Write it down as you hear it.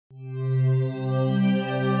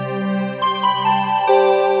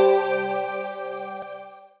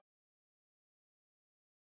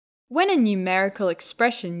When a numerical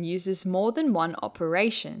expression uses more than one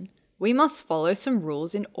operation, we must follow some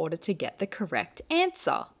rules in order to get the correct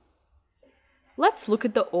answer. Let's look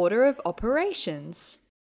at the order of operations.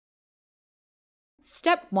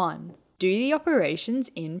 Step 1. Do the operations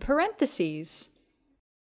in parentheses.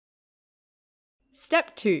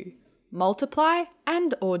 Step 2. Multiply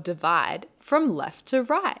and/or divide from left to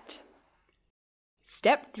right.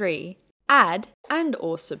 Step 3. Add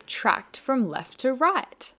and/or subtract from left to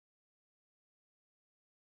right.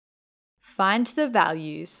 Find the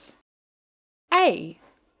values. A.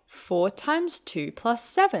 4 times 2 plus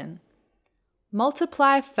 7.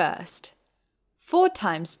 Multiply first. 4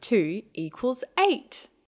 times 2 equals 8.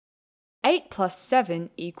 8 plus 7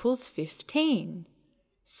 equals 15.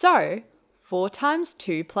 So, 4 times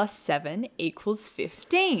 2 plus 7 equals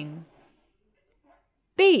 15.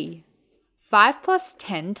 B. 5 plus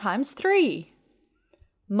 10 times 3.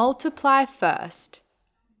 Multiply first.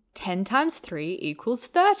 10 times 3 equals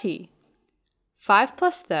 30. 5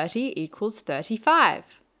 plus 30 equals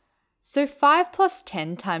 35. So 5 plus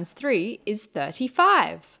 10 times 3 is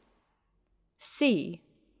 35. C.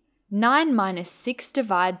 9 minus 6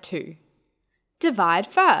 divide 2. Divide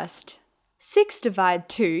first. 6 divide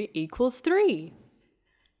 2 equals 3.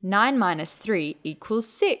 9 minus 3 equals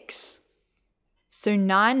 6. So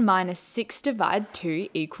 9 minus 6 divide 2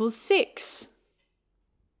 equals 6.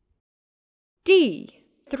 D.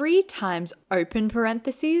 3 times open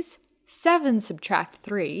parentheses, 7 subtract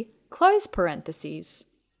 3, close parentheses.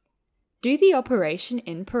 Do the operation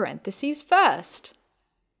in parentheses first.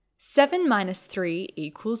 7 minus 3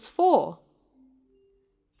 equals 4.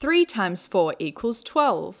 3 times 4 equals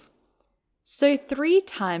 12. So 3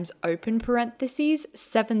 times open parentheses,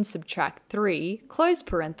 7 subtract 3, close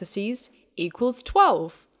parentheses, equals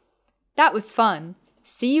 12. That was fun.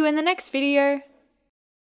 See you in the next video.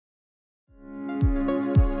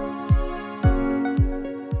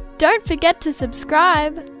 Don't forget to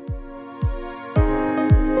subscribe.